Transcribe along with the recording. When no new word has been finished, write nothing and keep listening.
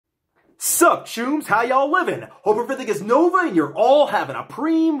Sup, chooms? How y'all living? Hope everything is Nova and you're all having a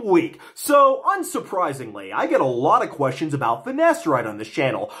preem week. So, unsurprisingly, I get a lot of questions about finasteride on this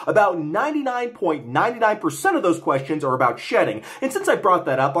channel. About 99.99% of those questions are about shedding. And since I brought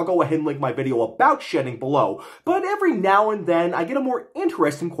that up, I'll go ahead and link my video about shedding below. But every now and then, I get a more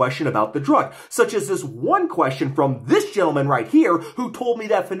interesting question about the drug, such as this one question from this gentleman right here, who told me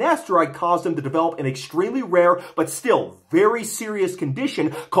that finasteride caused him to develop an extremely rare, but still very serious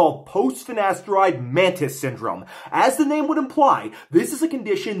condition called post-finasteride mantis syndrome. As the name would imply, this is a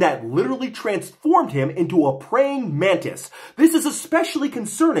condition that literally transformed him into a praying mantis. This is especially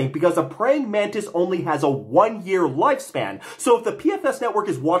concerning because a praying mantis only has a 1-year lifespan. So if the PFS network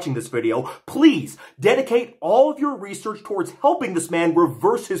is watching this video, please dedicate all of your research towards helping this man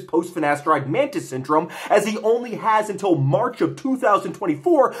reverse his post-finasteride mantis syndrome, as he only has until March of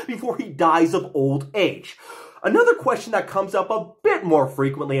 2024 before he dies of old age. Another question that comes up a bit more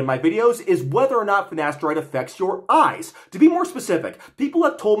frequently in my videos is whether or not finasteride affects your eyes. To be more specific, people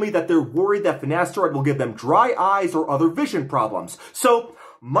have told me that they're worried that finasteride will give them dry eyes or other vision problems. So,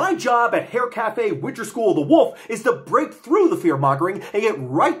 my job at Haircafe, Winter School of the Wolf, is to break through the fear-mongering and get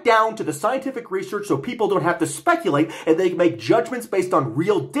right down to the scientific research so people don't have to speculate and they can make judgments based on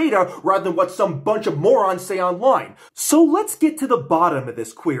real data rather than what some bunch of morons say online. So let's get to the bottom of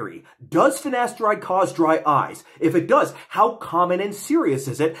this query. Does finasteride cause dry eyes? If it does, how common and serious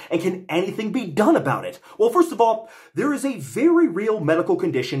is it? And can anything be done about it? Well, first of all, there is a very real medical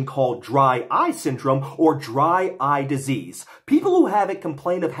condition called dry eye syndrome or dry eye disease. People who have it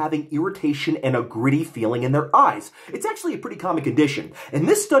complain of having irritation and a gritty feeling in their eyes. It's actually a pretty common condition. In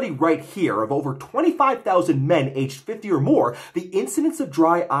this study right here of over 25,000 men aged 50 or more, the incidence of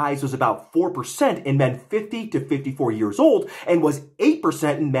dry eyes was about 4% in men 50 to 54 years old and was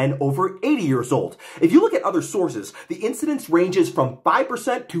 8% in men over 80 years old. If you look at other sources, the incidence ranges from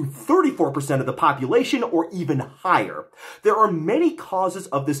 5% to 34% of the population or even higher. There are many causes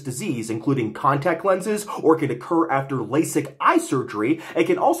of this disease, including contact lenses, or it can occur after LASIK eye surgery. It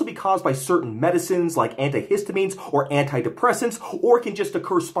can also be caused by certain medicines like antihistamines or antidepressants, or it can just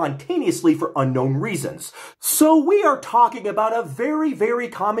occur spontaneously for unknown reasons. So we are talking about a very, very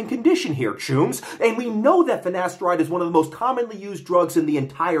common condition here, chooms, and we know that finasteride is one of the most commonly used drugs in the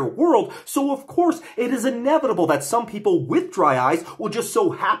entire world, so of course it is inevitable that some people with dry eyes will just so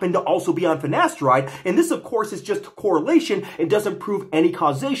happen to also be on finasteride, and this of course is just a correlation and doesn't prove any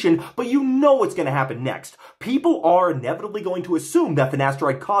causation, but you know what's going to happen next. People are inevitably going to assume that finasteride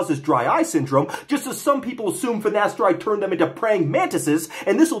causes dry eye syndrome, just as some people assume finasteride turned them into praying mantises,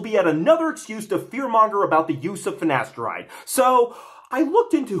 and this will be yet another excuse to fearmonger about the use of finasteride. So, I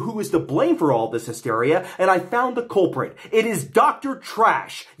looked into who is to blame for all this hysteria, and I found the culprit. It is Dr.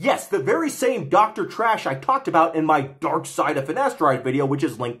 Trash. Yes, the very same Dr. Trash I talked about in my Dark Side of Finasteride video, which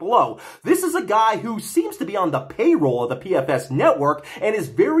is linked below. This is a guy who seems to be on the payroll of the PFS network and is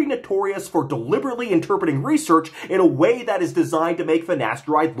very notorious for deliberately interpreting research in a way that is designed to make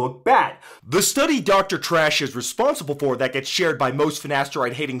finasteride look bad. The study Dr. Trash is responsible for that gets shared by most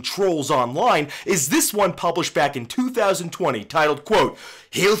finasteride-hating trolls online is this one published back in 2020 titled, quote,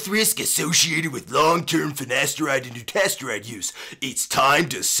 "Health risk associated with long-term finasteride and dutasteride use. It's time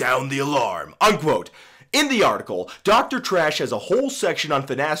to sound the alarm," unquote. In the article, Dr. Trash has a whole section on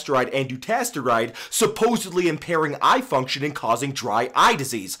finasteride and dutasteride supposedly impairing eye function and causing dry eye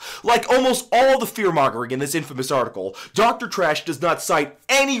disease. Like almost all the fearmongering in this infamous article, Dr. Trash does not cite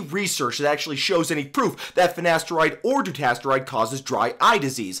any research that actually shows any proof that finasteride or dutasteride causes dry eye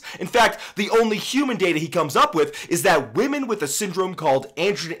disease. In fact, the only human data he comes up with is that women with a syndrome called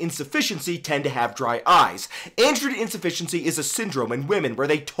androgen insufficiency tend to have dry eyes. Androgen insufficiency is a syndrome in women where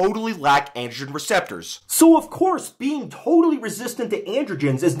they totally lack androgen receptors. So of course, being totally resistant to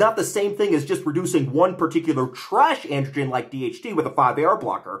androgens is not the same thing as just reducing one particular trash androgen like DHT with a 5-AR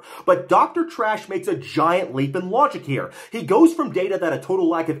blocker. But Dr. Trash makes a giant leap in logic here. He goes from data that a total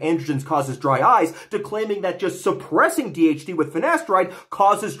lack of androgens causes dry eyes to claiming that just suppressing DHT with finasteride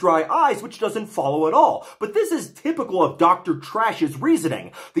causes dry eyes, which doesn't follow at all. But this is typical of Dr. Trash's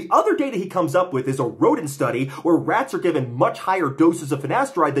reasoning. The other data he comes up with is a rodent study where rats are given much higher doses of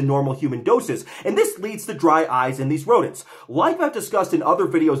finasteride than normal human doses, and this leads to dry eyes in these rodents. Like I've discussed in other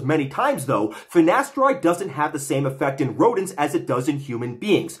videos many times though, finasteride doesn't have the same effect in rodents as it does in human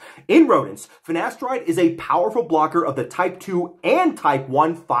beings. In rodents, finasteride is a powerful blocker of the type 2 and type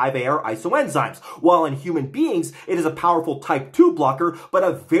 1 5-AR isoenzymes, while in human beings, it is a powerful type 2 blocker, but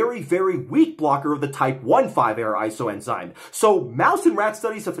a very, very weak blocker of the type 1 5-AR isoenzyme. So mouse and rat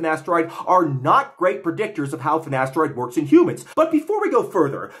studies of finasteride are not great predictors of how finasteride works in humans. But before we go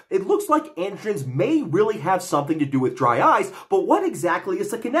further, it looks like androgens may may really have something to do with dry eyes, but what exactly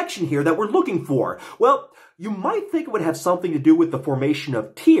is the connection here that we're looking for? Well, you might think it would have something to do with the formation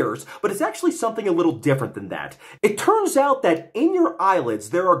of tears, but it's actually something a little different than that. It turns out that in your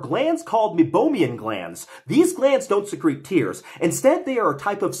eyelids, there are glands called meibomian glands. These glands don't secrete tears. Instead, they are a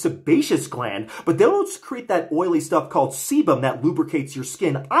type of sebaceous gland, but they don't secrete that oily stuff called sebum that lubricates your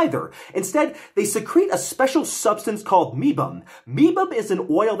skin either. Instead, they secrete a special substance called meibum. Meibum is an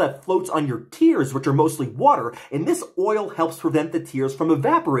oil that floats on your tears, which are mostly water, and this oil helps prevent the tears from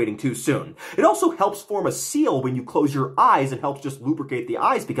evaporating too soon. It also helps form a seal when you close your eyes and helps just lubricate the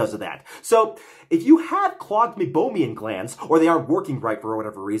eyes because of that. So if you have clogged meibomian glands, or they aren't working right for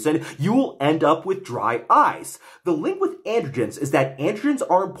whatever reason, you will end up with dry eyes. The link with androgens is that androgens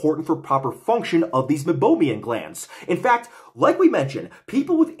are important for proper function of these meibomian glands. In fact, like we mentioned,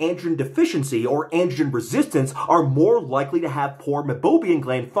 people with androgen deficiency or androgen resistance are more likely to have poor meibomian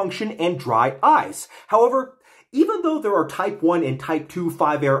gland function and dry eyes. However, even though there are type 1 and type 2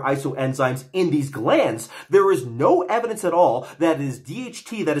 5-air isoenzymes in these glands, there is no evidence at all that it is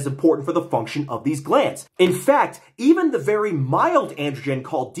DHT that is important for the function of these glands. In fact, even the very mild androgen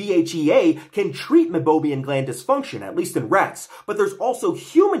called DHEA can treat meibomian gland dysfunction, at least in rats. But there's also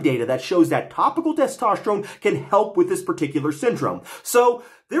human data that shows that topical testosterone can help with this particular syndrome. So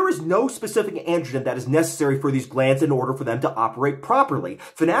there is no specific androgen that is necessary for these glands in order for them to operate properly.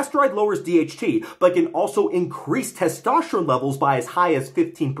 Finasteride lowers DHT, but can also increase testosterone levels by as high as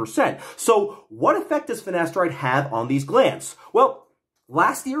 15%. So what effect does finasteride have on these glands? Well,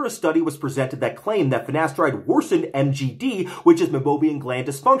 last year, a study was presented that claimed that finasteride worsened MGD, which is meibomian gland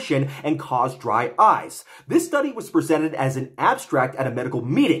dysfunction, and caused dry eyes. This study was presented as an abstract at a medical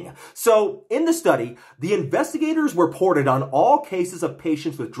meeting. So, in the study, the investigators reported on all cases of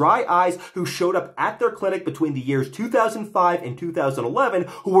patients with dry eyes who showed up at their clinic between the years 2005 and 2011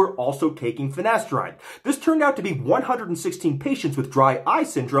 who were also taking finasteride. This turned out to be 116 patients with dry eye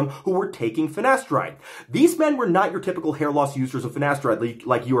syndrome who were taking finasteride. These men were not your typical hair loss users of finasteride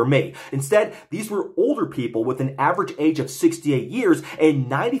like you or me. Instead, these were older people with an average age of 68 years, and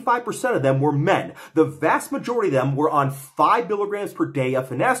 95% of them were men. The vast majority of them were on 5 milligrams per day of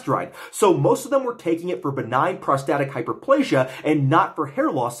finasteride, so most of them were taking it for benign prostatic hyperplasia and not for hair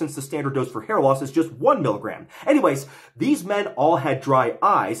loss, since the standard dose for hair loss is just 1 milligram. Anyways, these men all had dry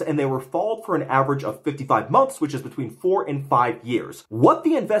eyes, and they were followed for an average of 55 months, which is between 4 and 5 years. What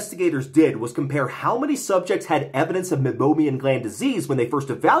the investigators did was compare how many subjects had evidence of meibomian gland disease when they first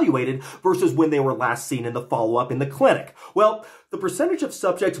evaluated versus when they were last seen in the follow-up in the clinic. Well, the percentage of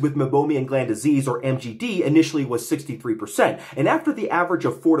subjects with meibomian gland disease, or MGD, initially was 63%, and after the average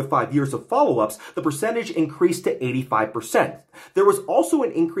of 4 to 5 years of follow-ups, the percentage increased to 85%. There was also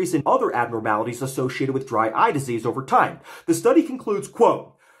an increase in other abnormalities associated with dry eye disease over time. The study concludes,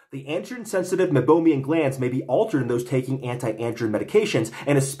 quote, "The androgen-sensitive meibomian glands may be altered in those taking anti-androgen medications,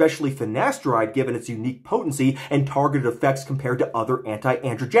 and especially finasteride, given its unique potency and targeted effects compared to other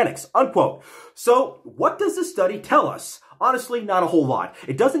anti-androgenics," unquote. So, what does this study tell us? Honestly, not a whole lot.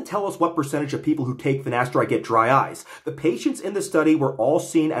 It doesn't tell us what percentage of people who take finasteride get dry eyes. The patients in the study were all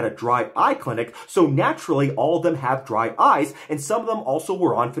seen at a dry eye clinic, so naturally all of them have dry eyes, and some of them also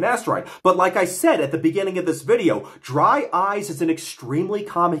were on finasteride. But like I said at the beginning of this video, dry eyes is an extremely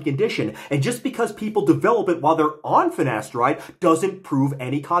common condition, and just because people develop it while they're on finasteride doesn't prove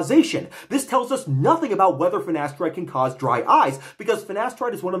any causation. This tells us nothing about whether finasteride can cause dry eyes, because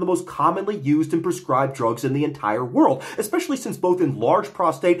finasteride is one of the most commonly used and prescribed drugs in the entire world, especially since both enlarged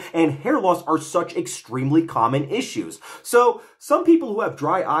prostate and hair loss are such extremely common issues. So, some people who have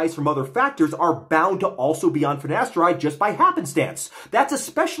dry eyes from other factors are bound to also be on finasteride just by happenstance. That's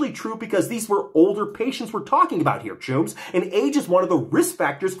especially true because these were older patients we're talking about here, chooms, and age is one of the risk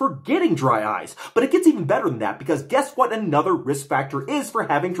factors for getting dry eyes. But it gets even better than that, because guess what another risk factor is for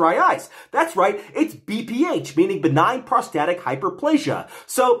having dry eyes? That's right, it's BPH, meaning benign prostatic hyperplasia.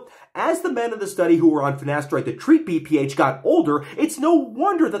 So, as the men in the study who were on finasteride to treat BPH got older, it's no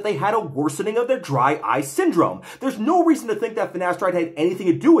wonder that they had a worsening of their dry eye syndrome. There's no reason to think that finasteride had anything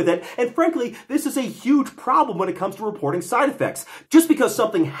to do with it, and frankly, this is a huge problem when it comes to reporting side effects. Just because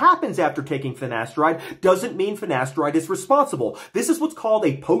something happens after taking finasteride doesn't mean finasteride is responsible. This is what's called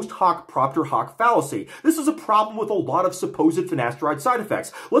a post hoc propter hoc fallacy. This is a problem with a lot of supposed finasteride side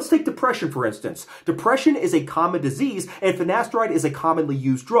effects. Let's take depression, for instance. Depression is a common disease, and finasteride is a commonly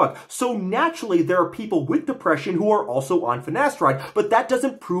used drug. So naturally, there are people with depression who are also on finasteride, but that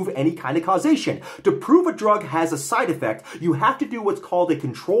doesn't prove any kind of causation. To prove a drug has a side effect, you have to do what's called a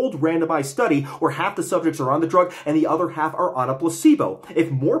controlled randomized study where half the subjects are on the drug and the other half are on a placebo.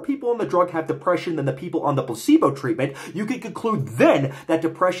 If more people on the drug have depression than the people on the placebo treatment, you can conclude then that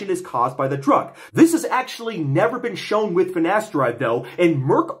depression is caused by the drug. This has actually never been shown with finasteride though, and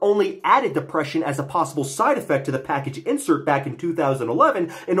Merck only added depression as a possible side effect to the package insert back in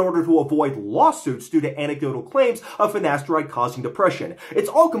 2011 in order to avoid lawsuits due to anecdotal claims of finasteride causing depression. It's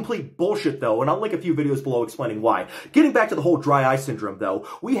all complete bullshit though, and I'll link a few videos below explaining why. Getting back to the whole dry eye syndrome though,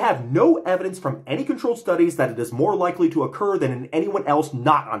 we have no evidence from any controlled studies that it is more likely to occur than in anyone else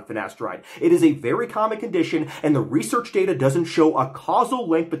not on finasteride. It is a very common condition, and the research data doesn't show a causal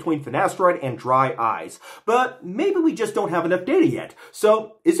link between finasteride and dry eyes. But maybe we just don't have enough data yet.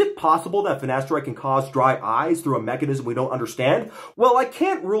 So, is it possible that finasteride can cause dry eyes through a mechanism we don't understand? Well, I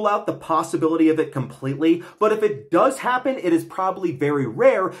can't rule out the possibility of it completely, but if it does happen, it is probably very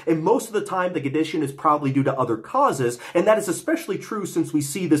rare, and most of the time the condition is probably due to other causes, and that is especially true since we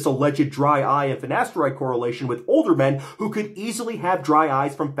see this alleged dry eye and finasteride correlation with older men who could easily have dry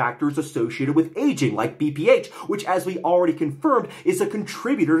eyes from factors associated with aging, like BPH, which, as we already confirmed, is a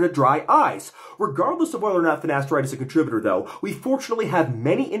contributor to dry eyes. Regardless of whether or not finasteride is a contributor, though, we fortunately have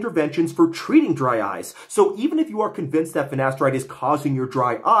many interventions for treating dry eyes. So even if you are convinced that finasteride is causing your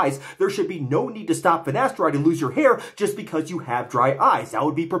dry eyes, there should be no need to stop finasteride and lose your hair just because you have dry eyes. That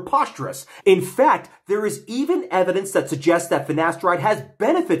would be preposterous. In fact, there is even evidence that suggests that finasteride has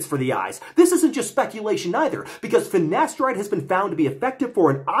benefits for the eyes. This isn't just speculation either, because finasteride has been found to be effective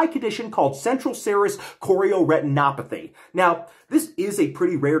for an eye condition called central serous chorioretinopathy. Now, this is a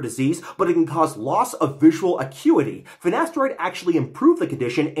pretty rare disease, but it can cause loss of visual acuity. Finasteride actually improved the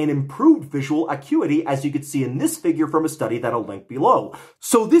condition and improved visual acuity, as you can see in this figure from a study that I'll link below.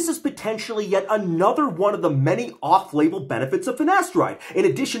 So this is potentially yet another one of the many off-label benefits of finasteride, in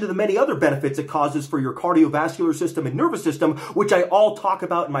addition to the many other benefits it causes for your cardiovascular system and nervous system, which I all talk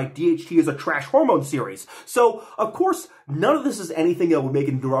about in my DHT is a trash hormone series. So, of course, none of this is anything that would make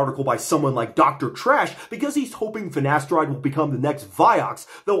it into an article by someone like Dr. Trash, because he's hoping finasteride will become the next Vioxx.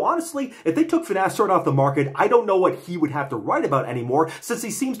 Though honestly, if they took finasteride off the market, I don't know what he would have to write about anymore, since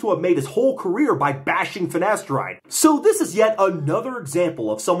he seems to have made his whole career by bashing finasteride. So this is yet another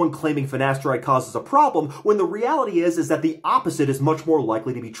example of someone claiming finasteride causes a problem, when the reality is that the opposite is much more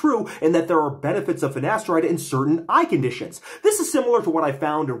likely to be true, and that there are benefits of finasteride in certain eye conditions. This is similar to what I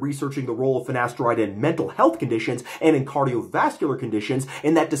found in researching the role of finasteride in mental health conditions and in cardiovascular conditions,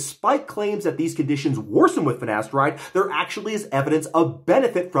 in that despite claims that these conditions worsen with finasteride, there actually is evidence of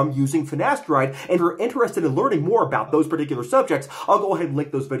benefit from using finasteride. And if you're interested in learning more about those particular subjects, I'll go ahead and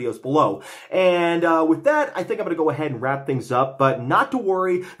link those videos below. And with that, I think I'm going to go ahead and wrap things up, but not to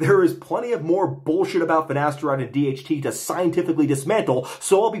worry, there is plenty of more bullshit about finasteride and DHT to scientifically dismantle,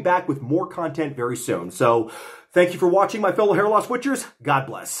 so I'll be back with more content very soon. So, thank you for watching, my fellow hair loss witchers. God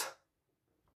bless.